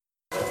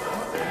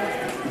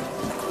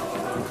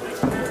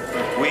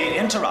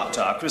interrupt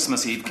our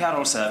Christmas Eve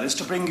carol service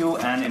to bring you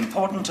an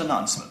important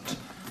announcement.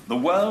 The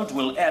world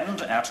will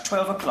end at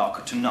 12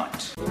 o'clock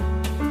tonight.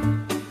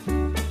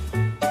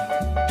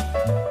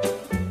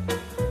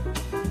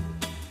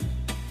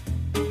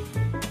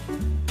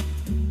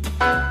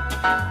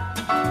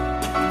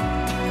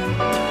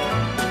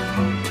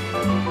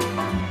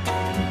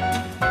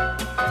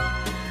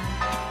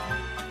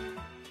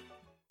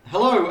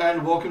 Hello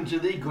and welcome to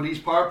the Goodies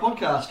Pirate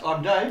Podcast.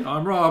 I'm Dave.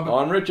 I'm Rob.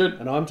 I'm Richard.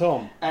 And I'm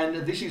Tom. And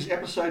this is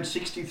episode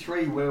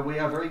 63, where we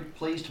are very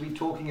pleased to be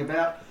talking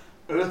about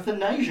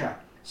Euthanasia,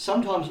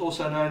 sometimes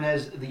also known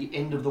as the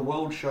End of the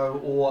World Show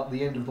or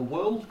the End of the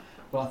World,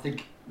 but I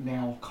think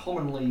now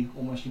commonly,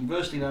 almost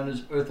universally known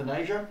as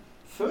Euthanasia.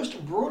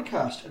 First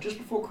broadcast just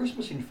before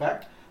Christmas, in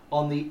fact,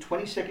 on the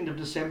 22nd of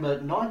December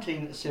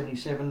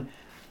 1977,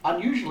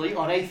 unusually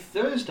on a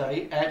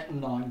Thursday at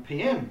 9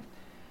 p.m.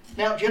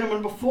 Now,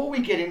 gentlemen, before we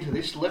get into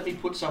this, let me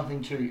put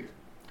something to you.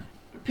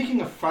 Picking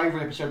a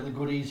favourite episode of the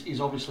Goodies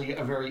is obviously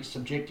a very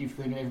subjective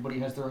thing, and everybody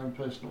has their own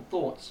personal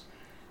thoughts.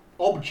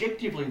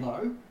 Objectively,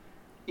 though,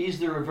 is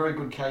there a very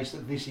good case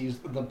that this is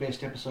the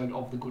best episode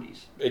of the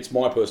Goodies? It's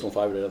my personal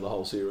favourite out of the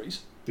whole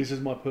series. This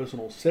is my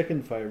personal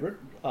second favourite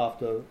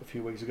after a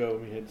few weeks ago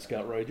when we had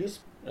Scoutrageous.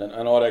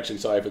 And I'd actually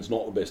say if it's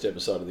not the best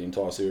episode of the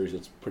entire series,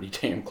 it's pretty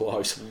damn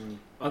close.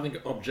 I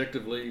think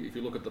objectively, if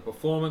you look at the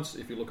performance,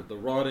 if you look at the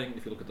writing,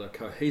 if you look at the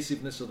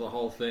cohesiveness of the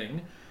whole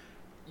thing,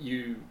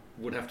 you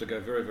would have to go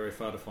very, very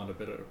far to find a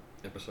better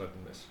episode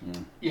than this.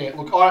 Yeah,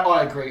 look,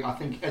 I agree. I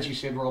think, as you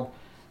said, Rob,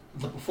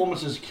 the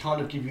performances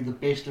kind of give you the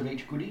best of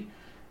each goodie.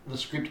 The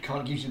script kind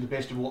of gives you the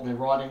best of what they're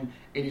writing.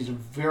 It is a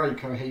very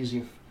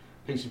cohesive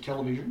piece of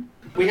television.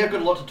 We have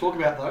got a lot to talk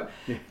about, though.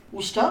 Yeah.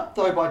 We'll start,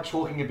 though, by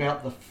talking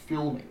about the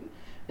filming.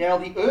 Now,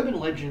 the urban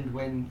legend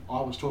when I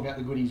was talking about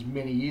the Goodies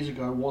many years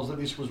ago was that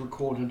this was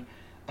recorded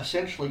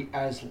essentially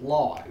as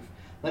live.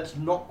 That's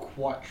not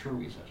quite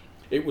true, is it?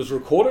 It was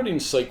recorded in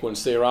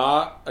sequence. There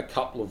are a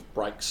couple of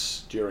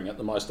breaks during it,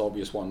 the most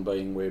obvious one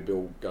being where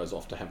Bill goes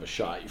off to have a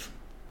shave.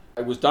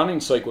 It was done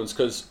in sequence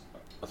because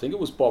I think it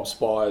was Bob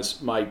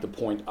Spires made the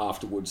point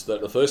afterwards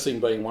that the first thing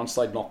being once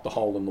they'd knocked the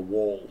hole in the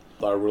wall,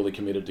 they were really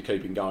committed to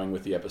keeping going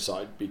with the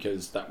episode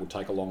because that would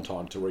take a long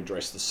time to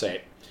redress the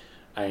set.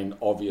 And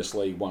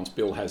obviously, once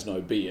Bill has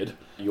no beard,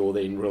 you're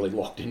then really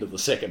locked into the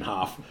second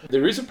half.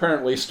 There is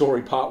apparently a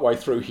story partway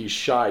through his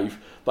shave.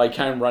 They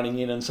came running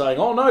in and saying,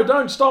 "Oh no,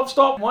 don't,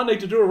 stop, I need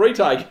to do a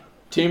retake."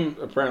 Tim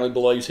apparently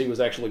believes he was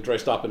actually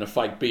dressed up in a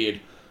fake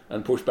beard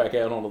and pushed back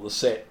out onto the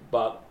set,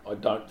 but I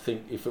don't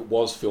think if it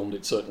was filmed,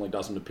 it certainly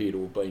doesn't appear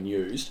to have been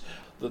used.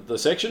 The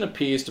section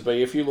appears to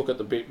be, if you look at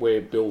the bit where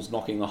Bill's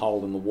knocking the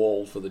hole in the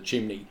wall for the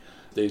chimney,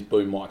 there's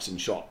boom mics in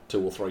shot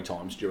 2 or 3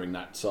 times during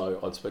that, so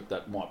I'd expect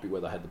that might be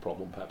where they had the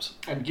problem, perhaps.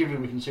 And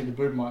given we can see the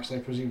boom mics, they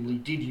presumably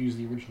did use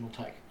the original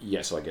take.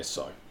 Yes, I guess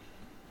so.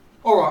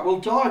 Alright, we'll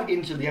dive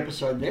into the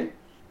episode then.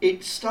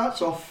 It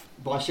starts off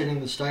by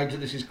setting the stage that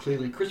this is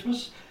clearly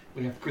Christmas.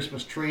 We have the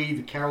Christmas tree,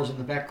 the carols in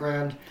the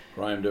background.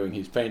 Graham doing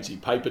his fancy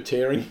paper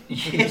tearing.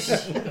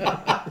 Yes.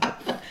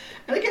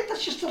 And again,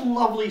 that's just a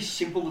lovely,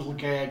 simple little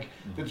gag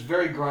that's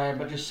very Graham,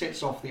 but just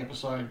sets off the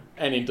episode.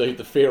 And indeed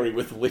the fairy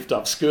with the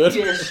lift-up skirt.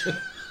 Yes.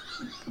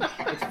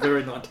 It's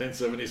very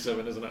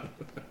 1977, isn't it?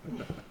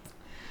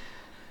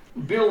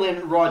 Bill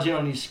then rides in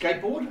on his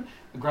skateboard.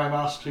 Graham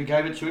asks who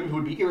gave it to him, who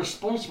would be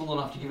irresponsible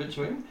enough to give it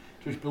to him,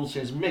 to which Bill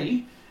says,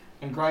 me.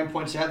 And Graham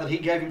points out that he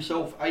gave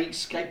himself a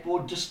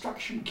skateboard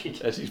destruction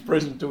kit. As his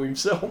present to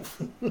himself.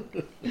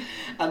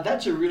 And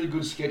that's a really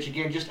good sketch,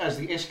 again, just as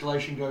the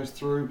escalation goes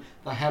through,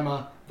 the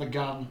hammer, the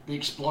gun, the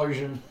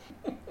explosion.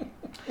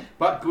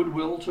 But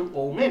goodwill to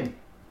all men.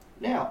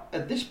 Now,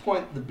 at this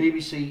point, the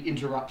BBC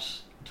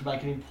interrupts to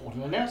make an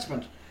important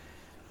announcement.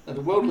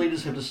 The world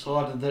leaders have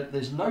decided that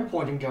there's no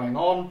point in going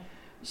on,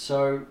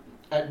 so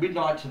at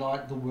midnight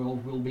tonight, the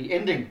world will be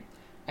ending.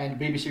 And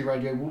BBC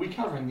Radio will be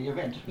covering the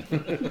event.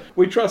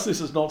 We trust this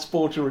is not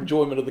sport or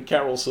enjoyment of the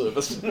carol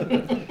service.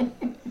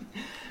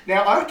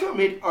 Now, I have to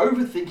admit,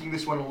 overthinking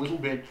this one a little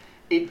bit,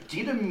 it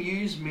did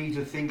amuse me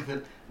to think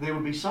that there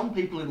would be some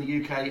people in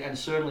the UK and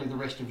certainly the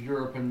rest of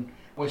Europe and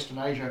Western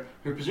Asia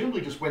who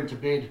presumably just went to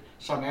bed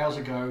some hours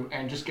ago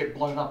and just get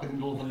blown up in the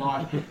middle of the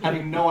night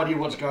having no idea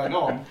what's going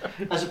on,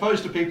 as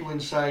opposed to people in,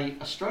 say,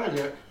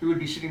 Australia who would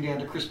be sitting down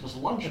to Christmas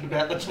lunch at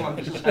about the time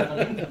this is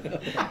happening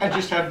and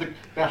just have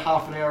about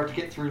half an hour to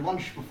get through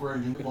lunch before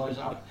everything blows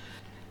up.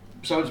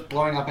 So it's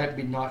blowing up at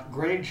midnight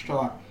Greenwich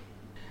time.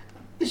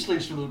 This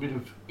leads to a little bit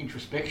of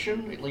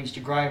introspection. It leads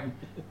to Graham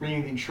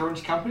ringing the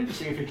insurance company to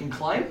see if he can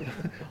claim.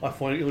 I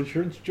find your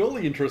insurance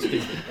jolly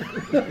interesting.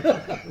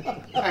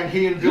 And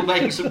he and Bill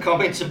making some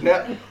comments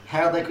about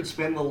how they could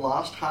spend the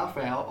last half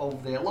hour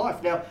of their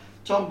life. Now,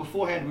 Tom,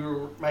 beforehand we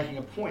were making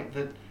a point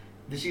that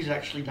this is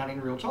actually done in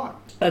real time.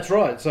 That's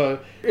right. So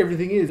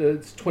everything is,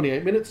 it's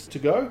 28 minutes to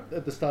go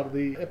at the start of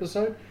the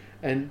episode,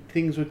 and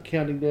things were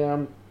counting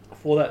down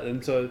for that.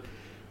 And so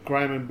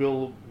Graham and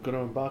Bill are going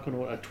to embark on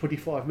a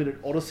 25-minute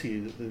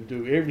odyssey and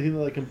do everything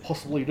that they can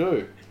possibly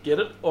do. Get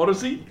it?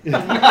 Odyssey?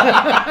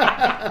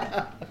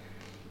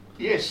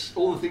 Yes,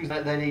 all the things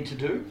that they need to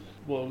do.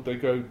 Well, they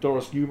go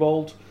Doris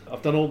Newbold.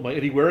 I've done all my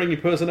Eddie Waring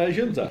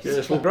impersonations.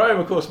 Yes, well, Graham,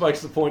 of course,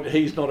 makes the point that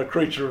he's not a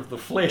creature of the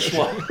flesh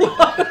like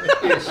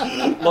Yes.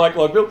 like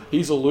Bill.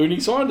 He's a loony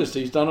scientist.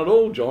 He's done it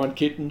all. Giant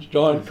kittens,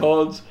 giant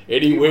cods,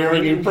 Eddie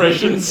Waring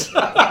impressions.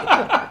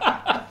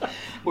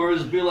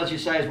 Whereas Bill, as you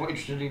say, is more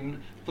interested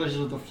in pleasures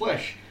of the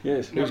flesh.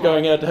 Yes, he's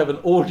going out to have an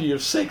orgy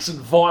of sex and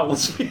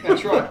violence.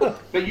 That's right.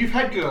 But you've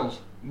had girls.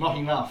 Not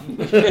enough.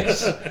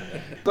 Yes.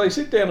 They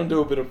sit down and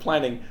do a bit of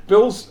planning.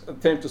 Bill's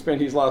attempt to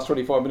spend his last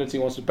 25 minutes, he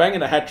wants to bang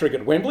in a hat trick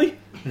at Wembley.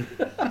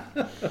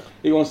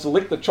 He wants to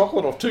lick the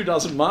chocolate off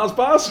 24 Mars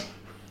bars.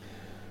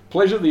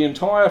 Pleasure the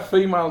entire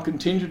female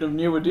contingent of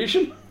New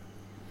Edition.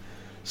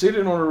 Sit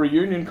in on a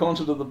reunion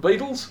concert of the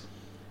Beatles.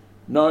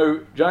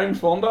 Know James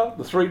Fonda,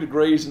 the 3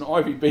 Degrees and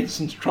Ivy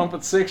Benson's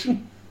trumpet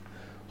section.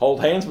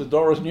 Hold hands with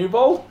Doris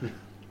Newbold.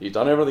 He's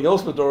done everything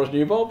else with Doris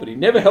Newbold, but he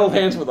never held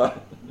hands with her.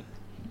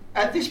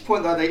 At this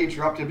point, though, they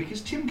interrupted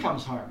because Tim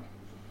comes home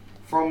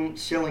from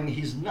selling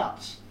his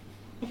nuts.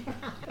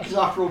 Because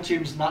after all,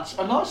 Tim's nuts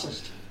are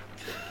nicest.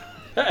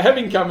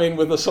 Having come in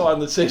with a sign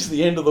that says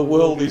the end of the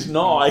world is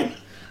nigh.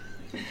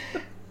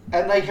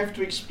 And they have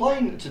to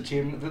explain to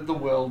Tim that the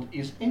world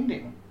is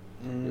ending.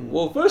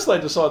 Well, first they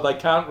decide they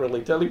can't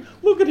really tell him.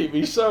 Look at him,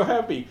 he's so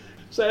happy.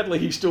 Sadly,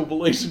 he still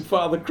believes in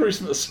Father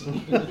Christmas.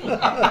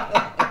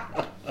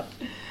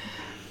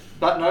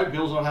 But no,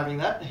 Bill's not having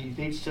that. He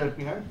needs to,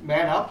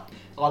 man up.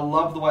 I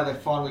love the way they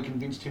finally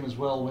convinced him as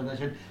well, when they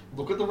said,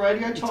 look at the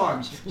Radio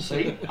Times.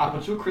 See, up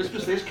until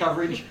Christmas there's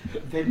coverage,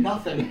 then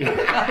nothing.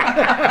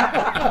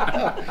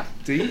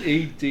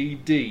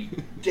 D-E-D-D.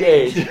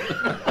 Dead.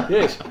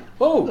 Yes.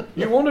 Oh,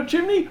 you want a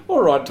chimney?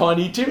 All right,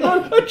 Tiny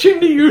Timo, a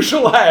chimney you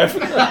shall have.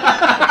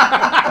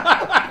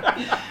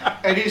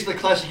 And here's the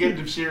classic end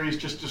of series,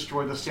 just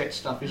destroy the set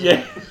stuff, isn't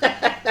it?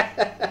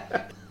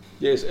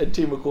 Yes, and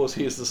Tim, of course,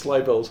 hears the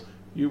sleigh bells.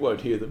 You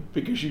won't hear them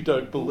because you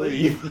don't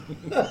believe.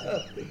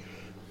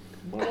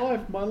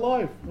 My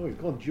life. Oh, he's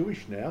gone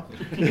Jewish now.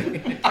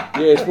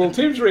 Yes, well,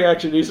 Tim's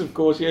reaction is, of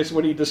course, yes,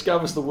 when he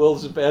discovers the world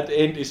is about to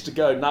end, is to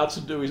go nuts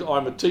and do his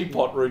I'm a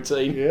teapot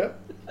routine. Yeah.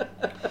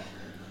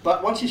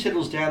 But once he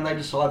settles down, they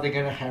decide they're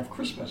going to have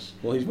Christmas.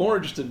 Well, he's more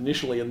interested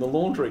initially in the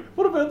laundry.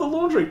 What about the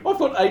laundry? I've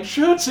got 8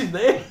 shirts in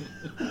there.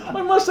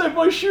 I must have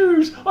my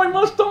shoes. I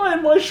must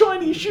iron my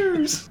shiny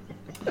shoes.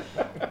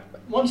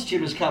 Once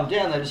Tim has come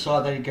down, they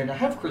decide they're going to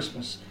have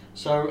Christmas.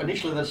 So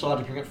initially they decide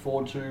to bring it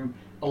forward to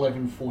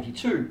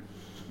 11:42,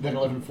 then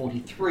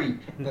 11:43,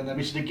 then they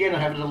miss it again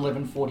and have it at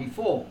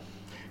 11:44.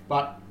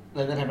 But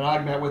they then have an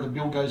argument about whether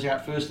Bill goes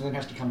out first and then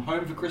has to come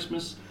home for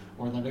Christmas,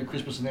 or they do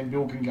Christmas and then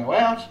Bill can go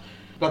out.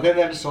 But then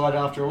they decide,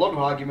 after a lot of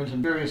argument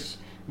and various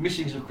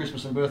missings of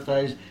Christmas and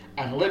birthdays,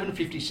 at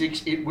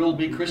 11:56 it will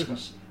be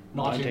Christmas,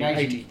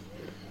 1980.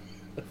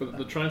 For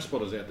the train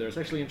spotters out there, it's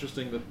actually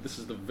interesting that this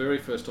is the very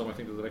first time I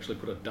think that they've actually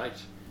put a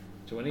date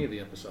to any of the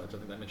episodes. I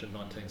think they mentioned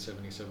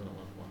 1977 at one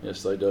point.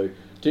 Yes, they do.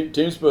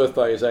 Tim's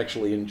birthday is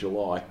actually in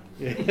July.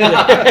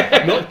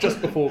 Not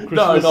just before Christmas.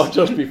 No, not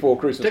just before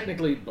Christmas.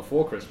 Technically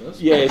before Christmas.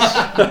 Yes.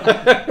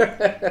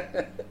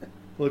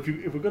 Well, if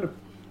we're going to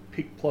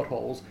pick plot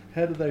holes,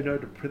 how do they know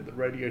to print the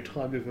Radio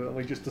Times if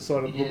they just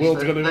decided the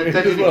world's going to end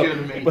that as didn't well? occur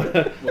to me.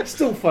 But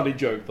still funny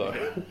joke, though.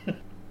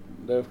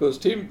 Now, of course,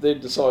 Tim then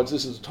decides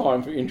this is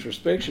time for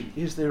introspection.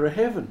 Is there a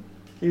heaven?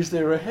 Is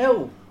there a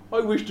hell?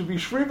 I wish to be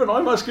shriven.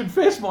 I must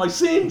confess my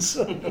sins.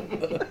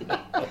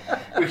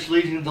 Which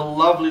leads into the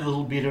lovely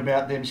little bit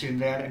about them sitting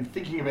down and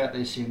thinking about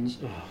their sins,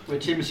 where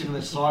Tim is sitting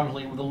there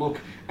silently with a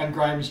look, and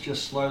Graham's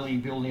just slowly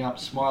building up,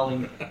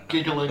 smiling,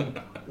 giggling,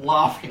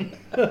 laughing.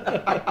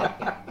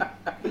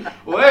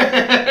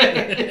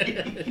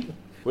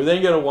 We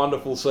then get a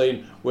wonderful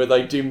scene where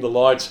they dim the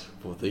lights,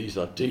 for these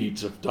are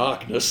deeds of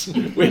darkness,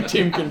 where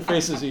Tim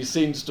confesses his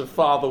sins to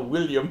Father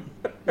William.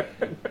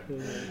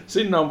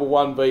 Sin number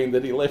 1 being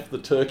that he left the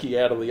turkey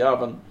out of the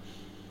oven.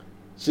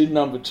 Sin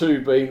number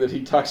 2 being that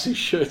he tucks his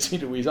shirts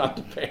into his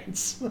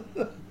underpants.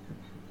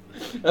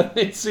 And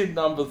then sin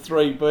number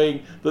 3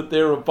 being that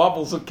there are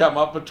bubbles that come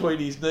up between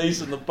his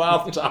knees and the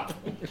bathtub.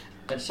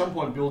 At some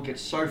point, Bill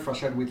gets so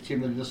frustrated with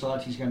Tim that he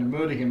decides he's going to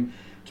murder him,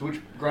 to which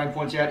Graham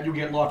points out, you'll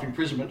get life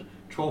imprisonment.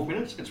 12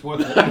 minutes, it's worth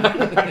it.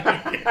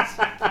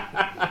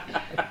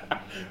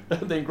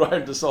 And then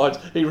Graham decides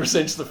he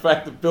resents the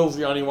fact that Bill's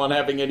the only one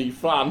having any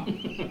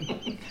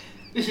fun.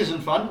 This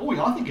isn't fun. Oh,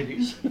 yeah, I think it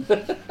is.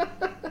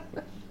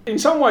 In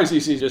some ways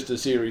this is just a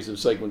series of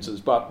sequences,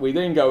 but we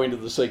then go into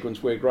the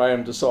sequence where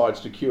Graham decides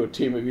to cure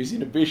Tim of his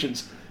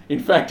inhibitions. In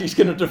fact, he's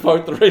going to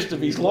devote the rest of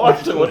his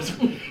life to it.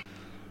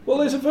 Well,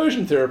 there's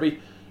aversion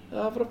therapy,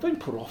 but I've been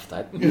put off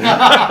that.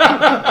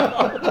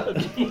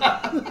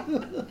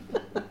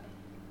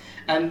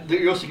 And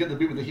you also get the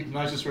bit with the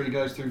hypnosis where he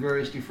goes through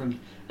various different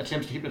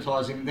attempts to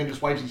hypnotise him and then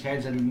just waves his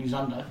hands at him in his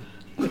under.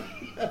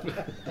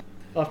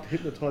 After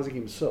hypnotising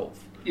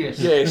himself. Yes.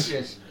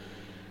 Yes.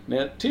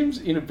 Now,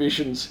 Tim's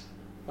inhibitions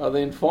are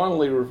then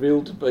finally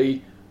revealed to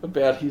be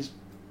about his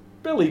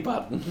belly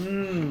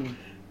button.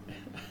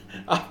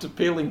 After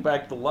peeling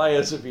back the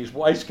layers of his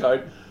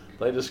waistcoat,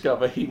 they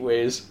discover he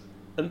wears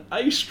an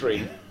A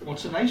string.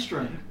 What's an A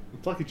string?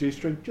 It's like a G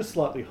string, just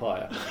slightly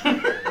higher.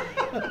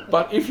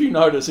 But if you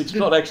notice, it's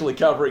not actually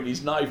covering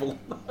his navel.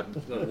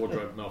 The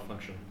wardrobe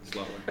malfunction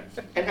slightly.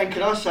 And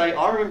can I say,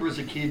 I remember as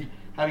a kid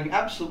having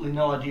absolutely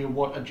no idea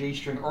what a G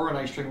string or an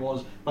A string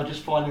was, but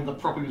just finding the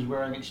prop he was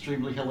wearing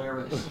extremely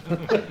hilarious,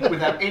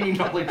 without any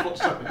knowledge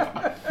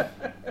whatsoever.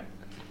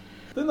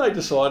 Then they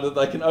decide that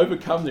they can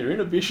overcome their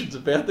inhibitions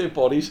about their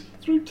bodies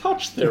through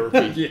touch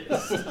therapy.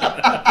 Yes.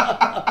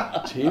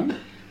 Tim,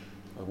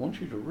 I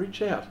want you to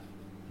reach out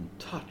and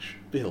touch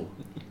Bill.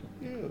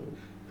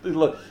 They're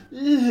like,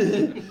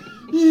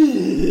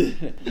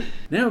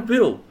 now,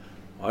 Bill,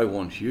 I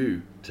want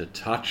you to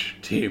touch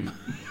Tim.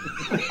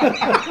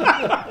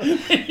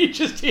 And you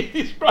just hear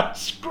this great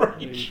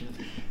screech.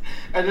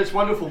 And it's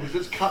wonderful because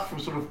it's cut from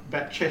sort of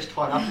about chest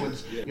height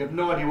upwards. Yeah. You have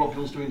no idea what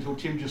Bill's doing until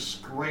Tim just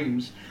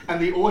screams,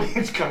 and the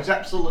audience goes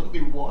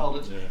absolutely wild.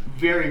 It's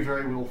very,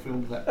 very well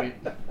filmed, that bit.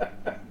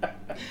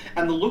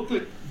 And the look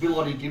that Bill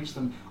Oddie gives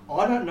them,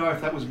 I don't know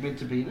if that was meant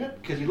to be in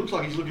it, because he looks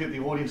like he's looking at the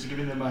audience and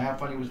giving them a how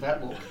funny was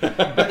that look.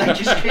 But they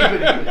just keep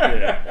it in.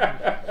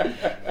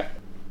 Yeah.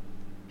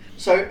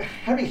 So,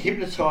 having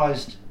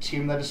hypnotised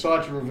Tim, they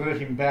decide to revert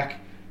him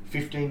back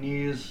 15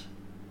 years,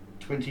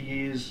 20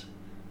 years,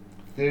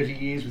 30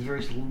 years with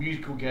various little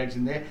musical gags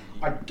in there.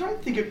 I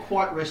don't think it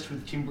quite rests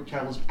with Tim Brooke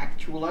Taylor's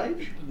actual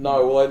age.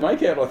 No, well, they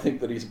make out, I think,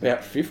 that he's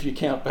about 50. You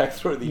count back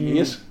through the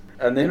years.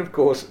 And then, of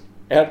course,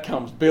 out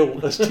comes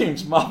Bill as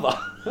Tim's mother.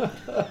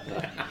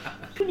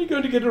 When you're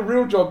going to get a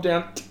real job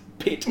down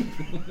pit.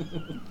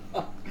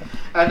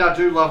 And I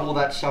do love all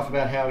that stuff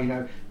about how,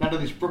 none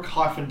of this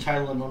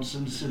Brooke-Taylor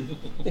nonsense. And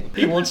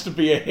He wants to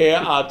be a hair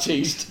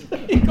artiste.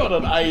 He got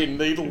an A in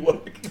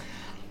needlework.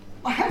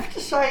 I have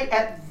to say,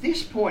 at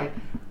this point,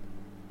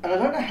 and I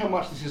don't know how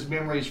much this is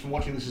memories from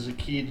watching this as a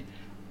kid,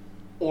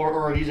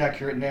 or it is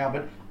accurate now,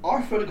 but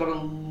I felt it got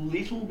a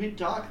little bit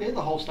dark there,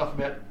 the whole stuff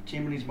about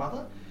Tim and his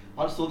mother.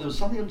 I just thought there was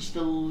something just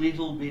a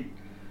little bit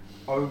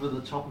over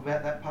the top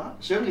about that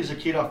part. Certainly as a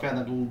kid I found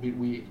that a little bit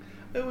weird.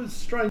 It was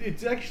strange.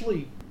 It's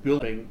actually Bill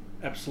being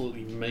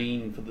absolutely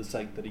mean for the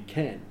sake that he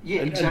can.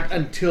 Yeah, exactly.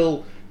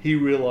 Until he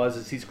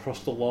realises he's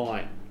crossed the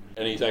line.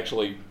 And he's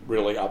actually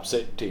really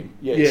upset Tim.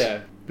 Yes.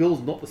 Yeah,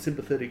 Bill's not the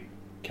sympathetic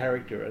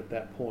character at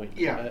that point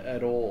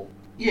at all.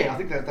 Yeah, I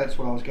think that's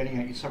what I was getting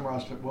at. You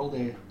summarised it well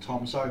there,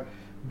 Tom. So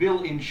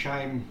Bill, in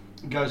shame,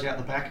 goes out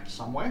the back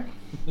somewhere.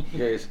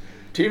 Yes.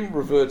 Tim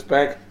reverts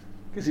back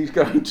because he's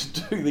going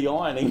to do the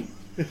ironing.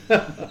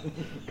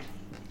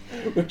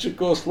 Which, of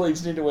course,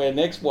 leads into our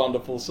next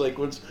wonderful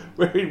sequence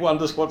where he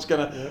wonders what's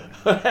going to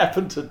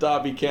happen to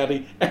Derby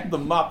County and the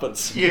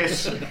Muppets.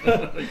 Yes.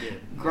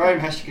 Graham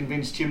has to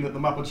convince Tim that the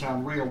Muppets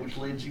aren't real, which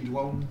leads into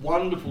a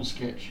wonderful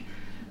sketch.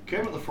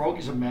 Kermit the Frog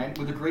is a man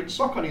with a green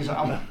sock on his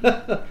arm.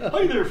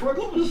 Hey there, frog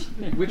lovers!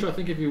 Which I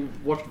think if you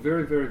watched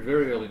very, very,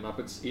 very early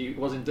Muppets, he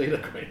was indeed a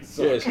green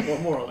sock. Yes. Well,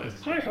 more or less.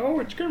 Hi-ho,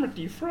 it's Kermit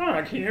the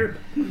Frog here.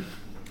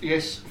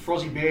 Yes,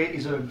 Frozzie Bear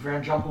is a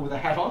ground jumper with a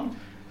hat on.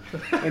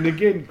 And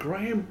again,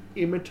 Graham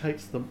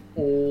imitates them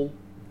all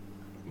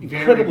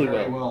Very, incredibly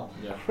very well. well.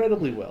 Yeah.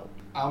 Incredibly well.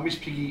 Miss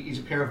Piggy is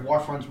a pair of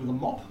wife runs with a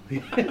mop.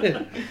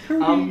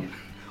 Hooray.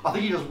 I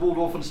think he does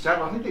Waldorf and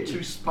Statler. I think they're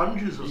two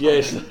sponges or something.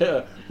 Yes.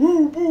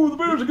 Woo, boo, the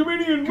bear's a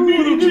comedian.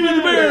 Woo,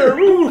 the bear.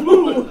 Woo,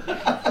 woo.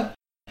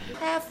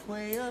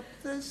 Halfway up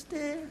the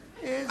stairs.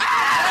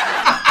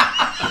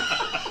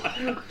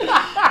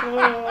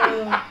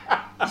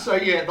 So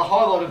yeah, the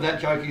highlight of that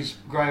joke is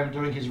Graham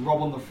doing his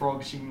Robin the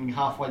Frog singing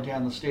halfway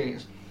down the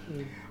stairs,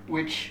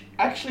 which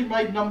actually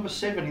made number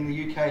 7 in the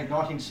UK in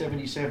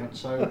 1977.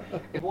 So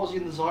it was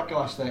in the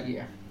zeitgeist that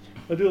year.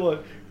 I do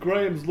like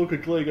Graham's look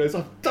at Glee goes,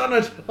 I've done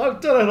it,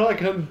 I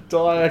can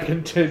die a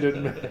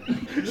contented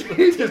man.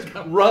 He just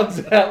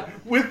runs out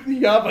with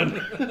the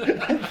oven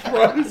and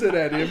throws it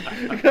at him.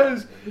 He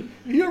goes,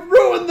 you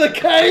ruined the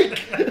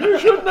cake! You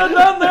shouldn't have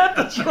done that.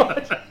 That's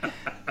right.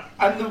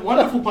 And the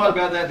wonderful part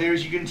about that there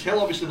is you can tell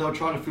obviously they were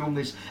trying to film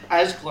this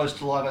as close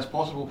to live as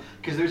possible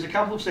because there's a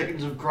couple of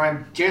seconds of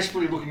Graham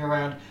desperately looking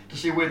around to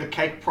see where the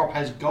cake prop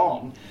has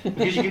gone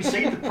because you can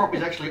see the prop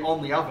is actually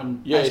on the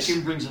oven as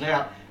Tim brings it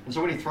out. And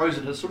so when he throws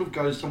it, it sort of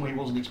goes somewhere he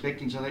wasn't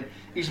expecting. So there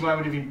is a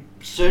moment of him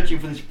searching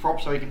for this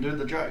prop so he can do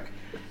the joke.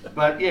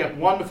 But yeah,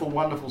 wonderful,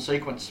 wonderful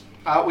sequence.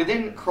 We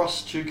then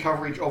cross to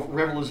coverage of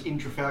Revellers in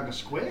Trafalgar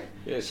Square,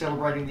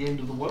 celebrating the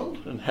end of the world.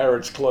 And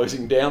Harrod's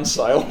closing down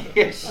sale.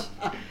 Yes.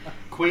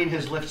 Queen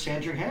has left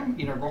Sandringham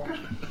in a rocket.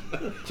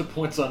 To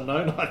points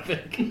unknown, I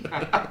think.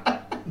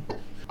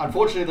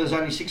 Unfortunately, there's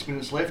only 6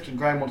 minutes left, and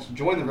Graham wants to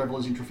join the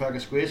Revellers in Trafalgar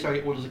Square, so he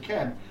orders a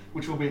cab,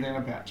 which will be there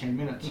in about 10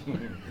 minutes.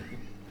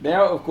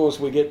 Now, of course,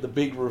 we get the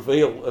big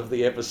reveal of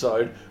the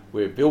episode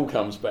where Bill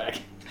comes back.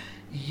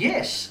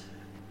 Yes,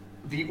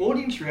 the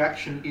audience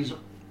reaction is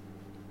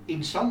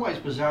in some ways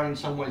bizarre, in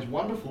some ways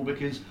wonderful,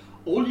 because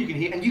all you can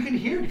hear, and you can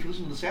hear it if you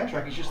listen to the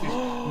soundtrack, is just this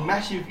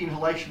massive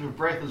inhalation of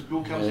breath as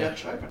Bill comes out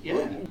choking.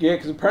 Yeah. Yeah,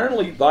 because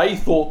apparently they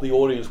thought the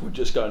audience would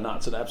just go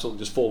nuts and absolutely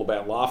just fall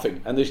about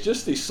laughing. And there's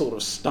just this sort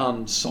of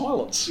stunned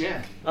silence.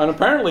 Yeah. And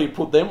apparently it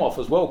put them off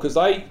as well, because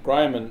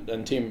Graham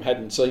and Tim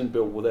hadn't seen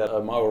Bill without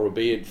a mow or a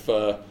beard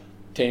for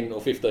 10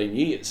 or 15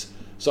 years.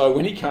 So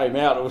when he came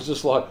out, it was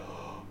just like,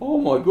 oh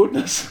my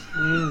goodness.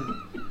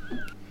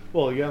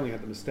 Well, you only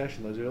had the moustache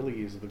in those early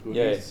years of the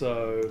goodness,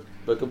 so...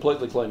 But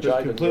completely clean Just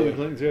shaven. completely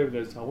clean shaven.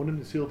 Goes, I want him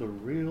to see the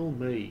real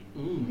me.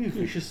 You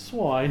vicious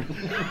swine.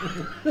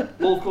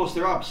 Well, of course,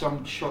 there are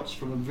some shots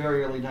from the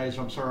very early days,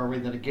 I'm sorry I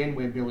read that again,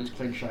 where Bill is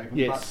clean shaven,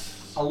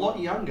 Yes. but a lot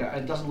younger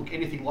and doesn't look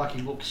anything like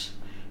he looks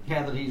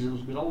now that he's a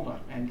little bit older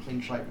and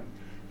clean shaven.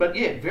 But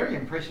yeah, very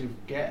impressive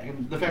gag,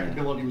 and the fact that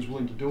Bill Oddie was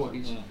willing to do it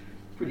is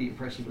pretty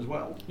impressive as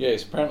well.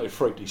 Yes, apparently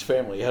freaked his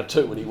family out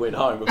too when he went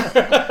home as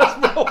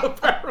well,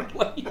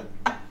 apparently.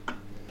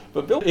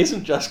 But Bill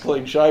isn't just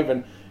clean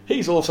shaven,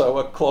 he's also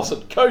a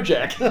closet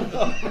Kojak.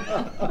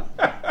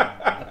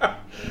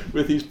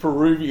 With his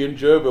Peruvian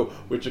gerbil,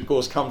 which of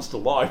course comes to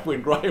life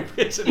when Graham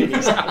gets it in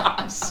his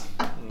arms.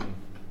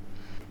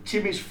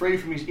 Tim is free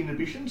from his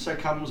inhibition, so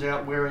comes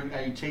out wearing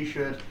a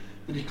t-shirt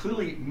that is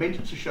clearly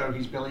meant to show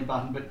his belly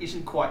button but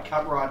isn't quite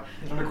cut right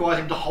and requires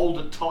him to hold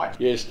it tight.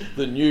 Yes,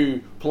 the new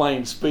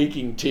plain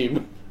speaking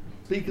Tim.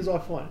 Speak as I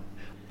find.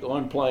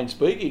 I'm plain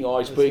speaking,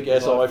 I speak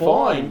as I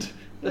find.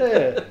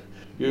 Yeah.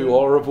 You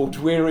horrible,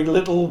 dreary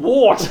little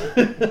wart.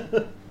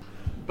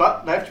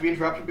 But they have to be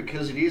interrupted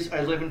because it is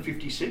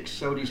 11:56,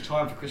 so it is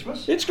time for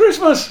Christmas. It's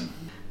Christmas!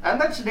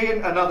 And that's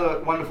again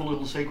another wonderful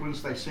little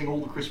sequence. They sing all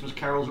the Christmas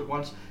carols at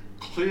once,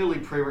 clearly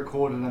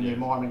pre-recorded and they're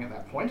miming at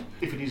that point,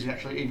 if it is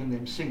actually even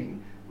them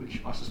singing, which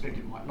I suspect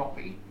it might not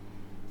be.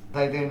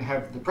 They then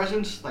have the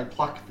presents, they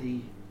pluck the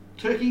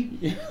turkey.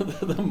 Yeah,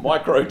 the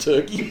micro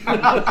turkey.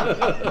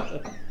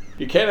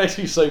 You can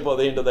actually see by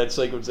the end of that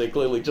sequence they're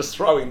clearly just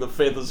throwing the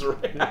feathers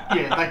around.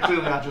 Yeah, they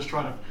clearly are just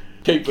trying to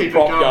Keep the it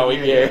prop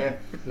going, yeah.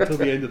 Until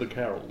the end of the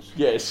carols.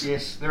 Yes.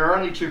 Yes, there are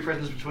only 2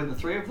 presents between the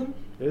 3 of them.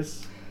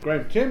 Yes.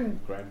 Graham to Tim,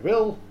 Graham to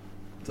Bill.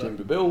 Tim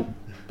to Bill,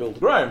 Bill to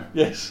Graham,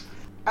 yes.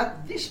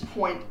 At this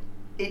point,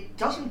 it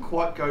doesn't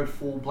quite go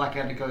full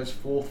Blackadder Goes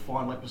 4th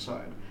final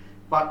episode,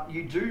 but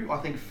you do, I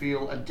think,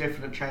 feel a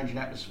definite change in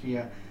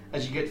atmosphere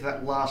as you get to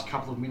that last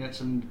couple of minutes,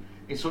 and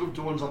it sort of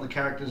dawns on the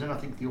characters and I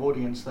think the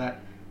audience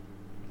that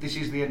this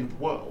is the end of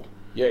the world.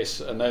 Yes,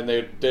 and then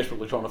they're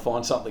desperately trying to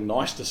find something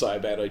nice to say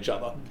about each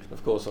other.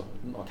 Of course, I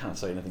can't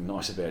say anything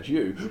nice about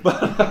you, but...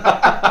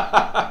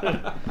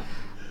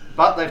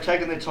 But they've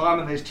taken their time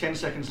and there's 10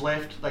 seconds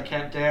left. They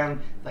count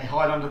down, they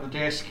hide under the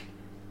desk,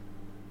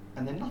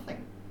 and then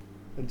nothing.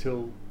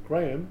 Until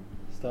Graham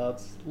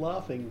starts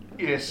laughing.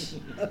 Yes.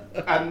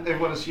 And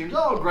everyone assumes,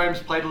 oh, Graham's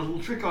played a little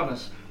trick on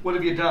us. What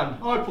have you done?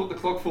 Oh, I put the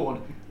clock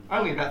forward.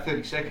 Only about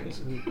 30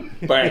 seconds.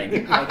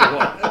 Bang.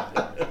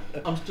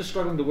 I'm just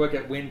struggling to work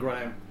out when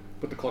Graham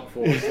put the clock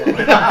forward.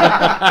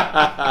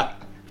 I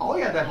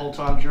had that whole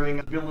time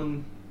during Bill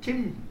and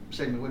Tim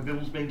segment where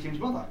Bill's being Tim's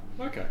mother.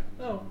 Okay.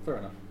 Oh, fair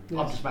enough.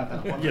 I've just made that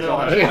up one.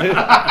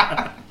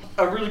 Yeah.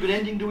 A really good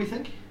ending, do we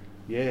think?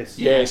 Yes.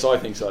 Yes, I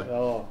think so.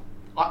 Oh.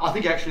 I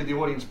think actually the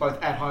audience,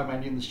 both at home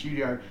and in the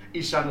studio,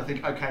 is starting to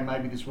think, okay,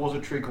 maybe this was a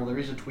trick or there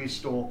is a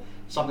twist or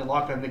something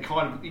like that. And they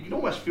kind of, you can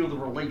almost feel the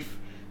relief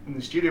in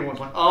the studio. One's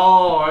like,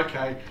 oh,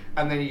 okay.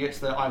 And then he gets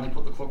the, I only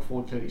put the clock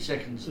forward 30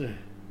 seconds. Yeah.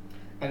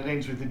 And it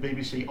ends with the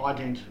BBC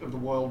ident of the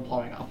world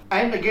blowing up.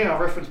 And again, I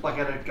referenced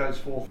Blackadder Goes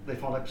 4th, their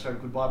final episode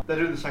of Goodbye. They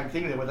do the same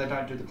thing there where they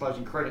don't do the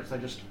closing credits. They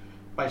just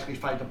basically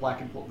fade to black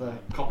and put the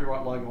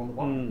copyright logo on the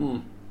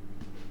bottom.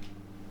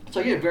 So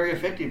yeah, very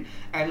effective.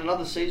 And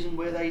another season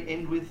where they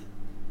end with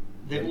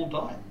they've all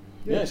died.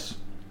 Yes.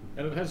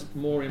 And it has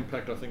more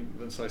impact, I think,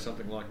 than say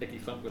something like Icky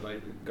Thump where they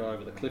go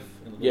over the cliff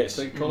in the Yes.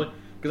 sea trolley.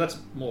 Because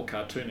that's more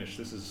cartoonish.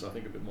 This is, I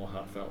think, a bit more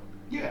heartfelt.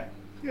 Yeah.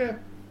 Yeah.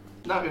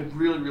 No, it's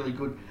really, really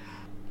good.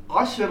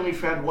 I certainly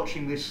found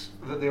watching this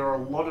that there are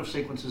a lot of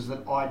sequences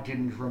that I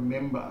didn't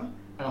remember,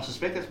 and I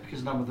suspect that's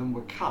because none of them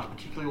were cut,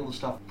 particularly all the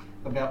stuff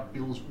about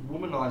Bill's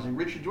womanising.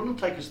 Richard, do you want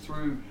to take us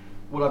through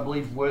what I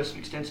believe were some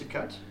extensive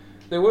cuts?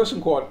 There were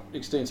some quite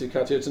extensive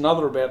cuts here. It's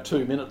another about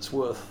 2 minutes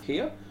worth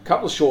here. A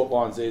couple of short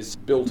lines. There's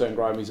Bill turned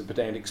Graham, he's a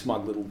pedantic,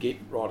 smug little git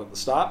right at the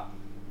start.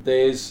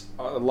 There's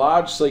a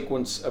large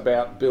sequence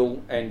about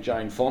Bill and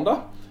Jane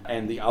Fonda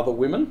and the other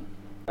women.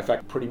 In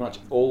fact, pretty much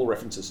all the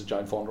references to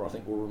Jane Fonda, I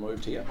think, were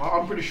removed here.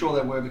 I'm pretty sure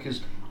they were,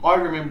 because I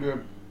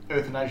remember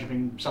Euthanasia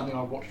being something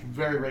I watched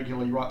very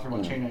regularly right through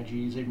my teenage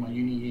years, even my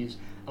uni years,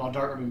 and I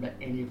don't remember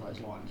any of those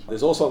lines.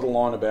 There's also the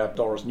line about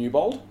Doris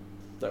Newbold.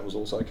 That was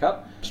also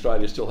cut.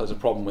 Australia still has a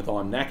problem with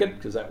I'm Knackered,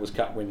 because that was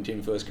cut when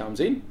Tim first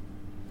comes in.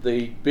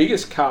 The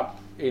biggest cut,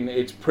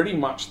 it's pretty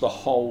much the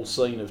whole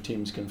scene of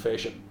Tim's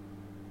confession,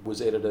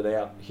 was edited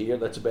out here.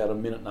 That's about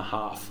 1.5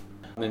 minutes.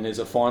 And then there's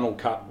a final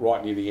cut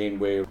right near the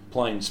end where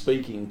plain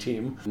speaking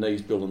Tim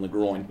knees Bill in the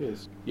groin.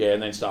 Yes. Yeah,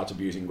 and then starts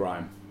abusing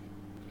Graham.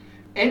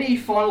 Any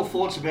final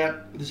thoughts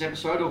about this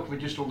episode, or can we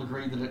just all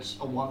agree that it's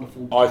a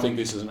wonderful... I think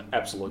this is an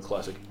absolute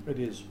classic. It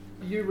is.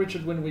 You,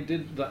 Richard, when we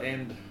did the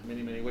end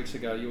many, many weeks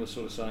ago, you were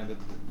sort of saying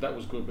that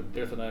was good, but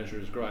Euthanasia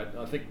is great.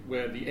 I think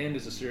where the end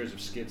is a series of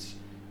skits,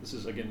 this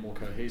is, again, more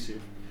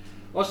cohesive.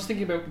 I was just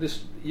thinking about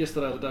this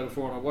yesterday or the day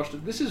before, and I watched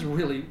it. This is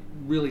really,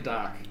 really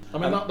dark. I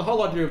mean, the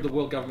whole idea of the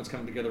world governments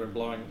coming together and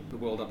blowing the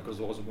world up because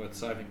it wasn't worth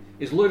saving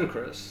is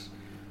ludicrous.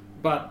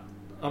 But,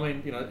 I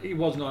mean, you know, it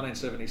was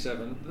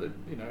 1977.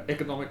 You know,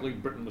 economically,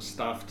 Britain was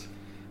stuffed.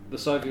 The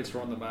Soviets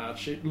were on the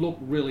march. It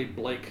looked really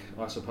bleak,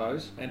 I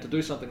suppose. And to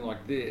do something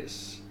like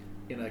this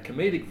in a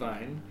comedic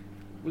vein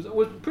was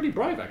pretty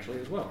brave, actually,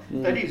 as well.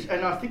 It is,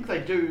 and I think they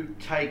do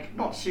take,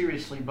 not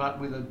seriously, but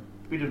with a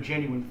bit of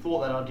genuine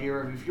thought, that idea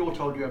of if you're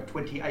told you have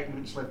 28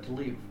 minutes left to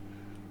live,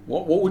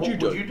 What would you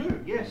do? What would you do?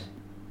 Yes.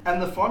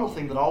 And the final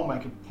thing that I'll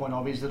make a point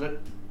of is that it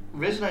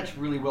resonates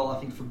really well, I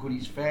think, for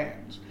Goodies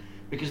fans,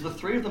 because the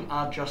three of them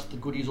are just the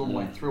Goodies all the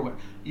way through it.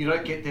 You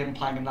don't get them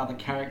playing another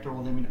character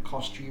or them in a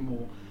costume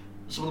or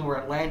some of the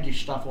more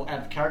outlandish stuff or out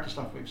of character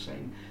stuff we've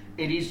seen.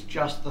 It is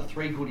just the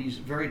three Goodies,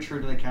 very true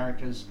to their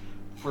characters,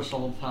 for a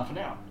solid half an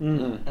hour.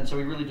 And so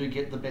we really do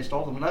get the best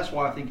of them. And that's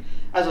why I think,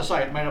 as I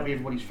say, it may not be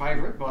everybody's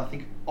favourite, but I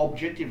think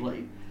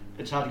objectively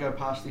it's hard to go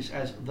past this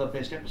as the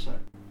best episode.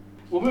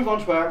 We'll move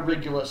on to our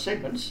regular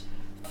segments,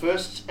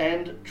 firsts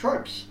and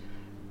tropes.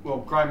 Well,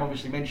 Graham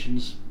obviously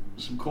mentions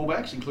some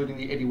callbacks, including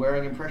the Eddie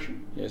Waring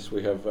impression. Yes,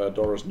 we have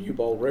Doris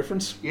Newbold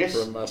reference from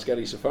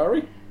Scatty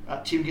Safari.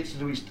 Tim gets to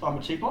do his I'm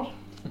a Teapot.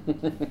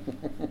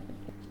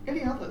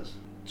 Any others?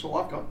 That's all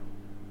I've got.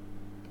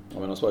 I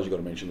mean, I suppose you've got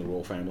to mention the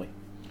royal family,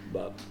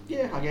 but...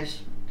 Yeah, I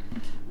guess.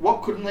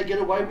 What couldn't they get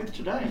away with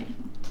today?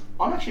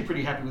 I'm actually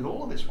pretty happy with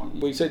all of this one.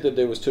 We said that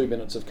there was 2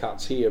 minutes of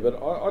cuts here,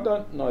 but I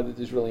don't know that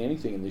there's really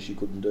anything in this you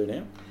couldn't do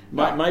now.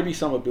 No. Maybe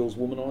some of Bill's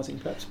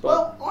womanising, perhaps. But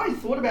Well, I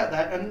thought about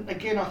that, and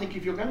again, I think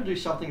if you're going to do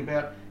something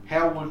about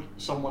how would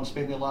someone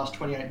spend their last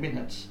 28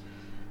 minutes,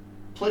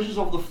 pleasures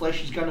of the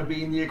flesh is going to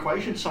be in the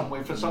equation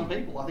somewhere for some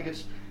people. I think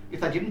it's,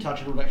 if they didn't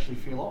touch it, it would actually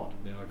feel odd.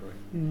 Yeah, I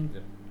agree. Yeah.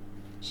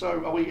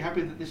 So are we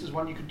happy that this is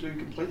one you could do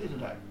completely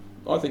today?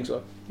 I think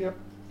so. Yep.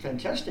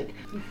 Fantastic.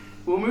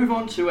 We'll move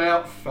on to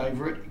our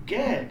favourite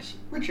gags.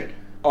 Richard.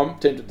 I'm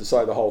tempted to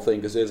say the whole thing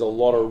because there's a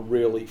lot of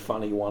really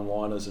funny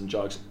one-liners and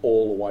jokes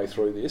all the way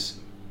through this.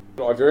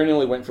 I very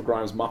nearly went for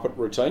Graham's Muppet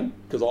routine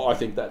because I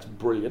think that's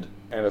brilliant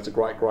and it's a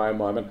great Graham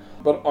moment.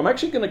 But I'm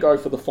actually going to go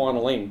for the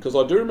final end because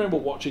I do remember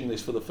watching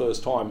this for the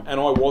first time and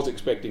I was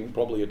expecting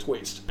probably a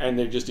twist and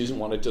there just isn't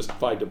one. It just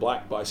fade to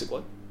black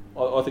basically.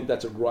 I think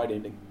that's a great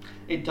ending.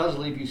 It does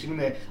leave you sitting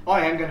there.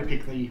 I am going to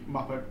pick the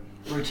Muppet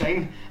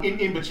routine,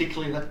 in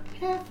particularly the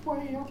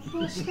halfway up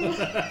the stairs.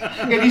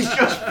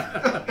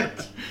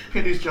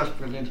 It is just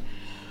brilliant.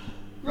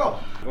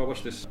 Rob. I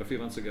watched this a few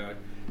months ago,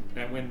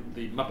 and when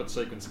the Muppet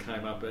sequence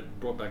came up, it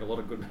brought back a lot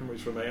of good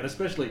memories for me, and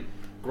especially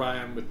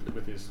Graham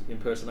with his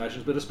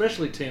impersonations, but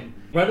especially Tim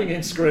running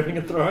and screaming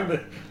and throwing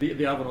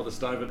the oven or the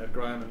stove at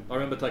Graham. And I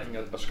remember taking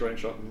a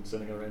screenshot and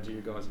sending it around to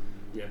you guys.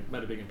 Yeah,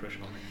 made a big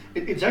impression on me.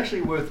 It's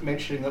actually worth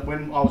mentioning that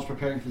when I was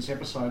preparing for this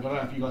episode, I don't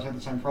know if you guys had the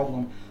same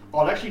problem,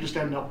 I'd actually just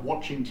ended up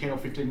watching 10 or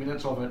 15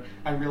 minutes of it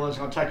and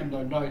realising I'd taken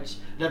no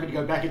notes and having to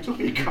go back. It took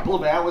me a couple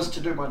of hours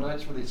to do my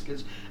notes for this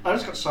because I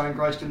just got so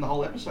engrossed in the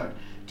whole episode.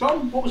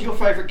 Tom, what was your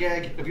favourite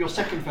gag of your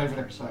second favourite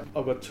episode?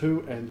 I've got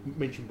two and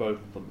mention both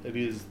of them. It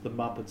is the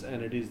Muppets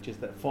and it is just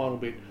that final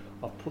bit.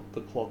 I've put the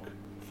clock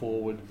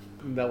forward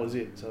and that was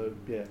it. So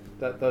yeah,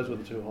 those were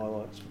the two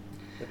highlights of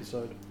the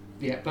episode.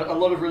 Yeah, but a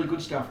lot of really good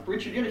stuff.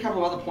 Richard, you had a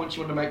couple of other points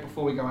you wanted to make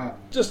before we go out.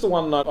 Just the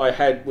one note I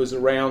had was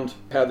around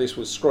how this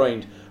was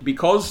screened.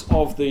 Because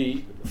of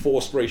the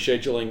forced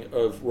rescheduling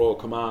of Royal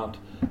Command,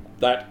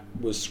 that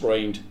was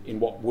screened in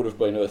what would have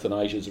been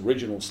Euthanasia's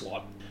original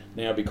slot.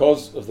 Now,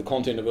 because of the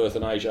content of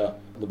Euthanasia,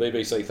 the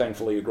BBC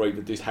thankfully agreed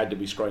that this had to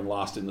be screened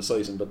last in the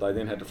season, but they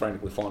then had to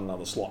frantically find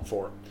another slot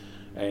for it.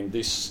 And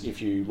this,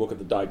 if you look at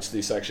the dates,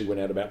 this actually went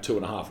out about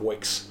 2.5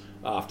 weeks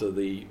after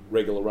the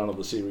regular run of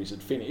the series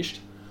had finished.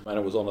 And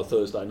it was on a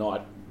Thursday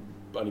night,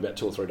 only about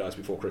 2 or 3 days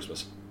before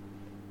Christmas.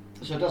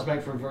 So it does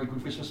make for a very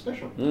good Christmas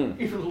special,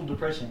 if a little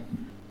depressing.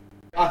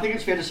 I think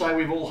it's fair to say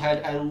we've all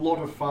had a lot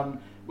of fun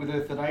with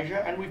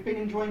Euthanasia and we've been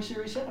enjoying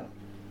Series 7.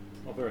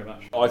 Not very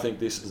much. I think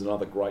this is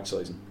another great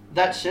season.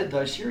 That said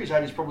though, Series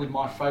 8 is probably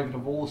my favourite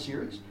of all the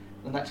series,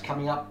 and that's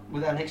coming up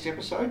with our next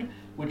episode,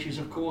 which is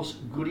of course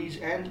Goodies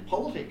and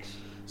Politics.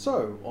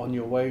 So, on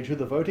your way to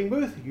the voting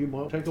booth, you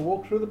might take a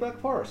walk through the Black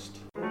Forest.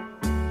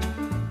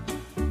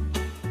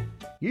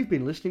 You've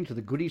been listening to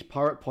the Goodies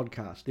Pirate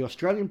Podcast, the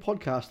Australian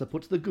podcast that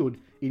puts the good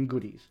in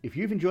goodies. If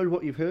you've enjoyed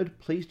what you've heard,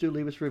 please do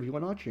leave us a review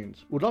on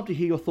iTunes. We'd love to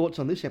hear your thoughts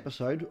on this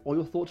episode or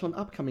your thoughts on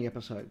upcoming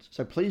episodes.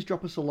 So please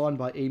drop us a line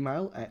by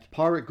email at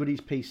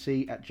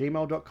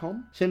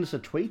pirategoodiespc@gmail.com, send us a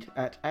tweet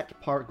at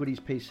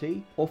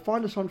pirategoodiespc, or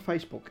find us on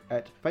Facebook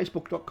at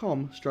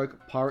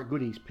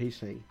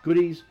facebook.com/pirategoodiespc.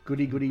 Goodies,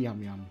 goody goody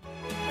yum yum.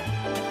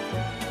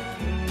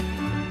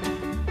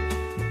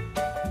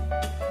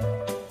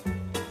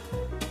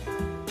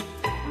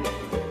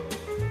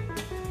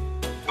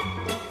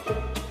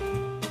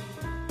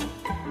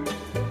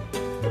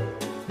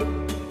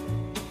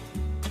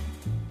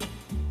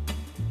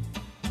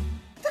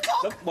 The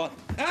What?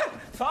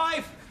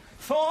 5,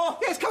 4.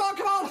 Yes, come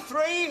on.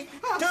 3,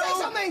 2, Say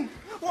something.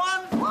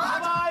 1.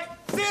 Bye.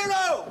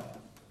 0.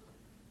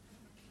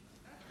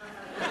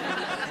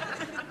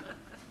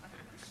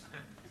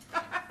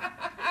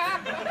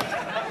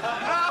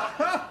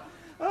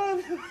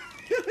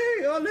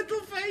 Your little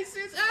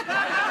faces.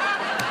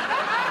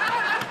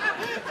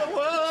 The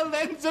world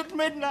ends at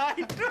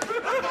midnight.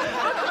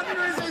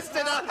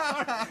 Unresisted.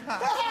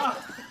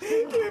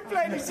 You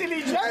played a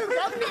silly joke,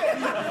 haven't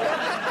you?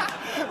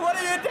 What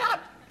have you done?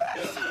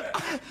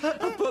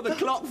 I put the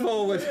clock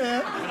forward.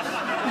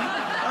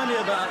 Only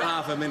about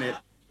half a minute.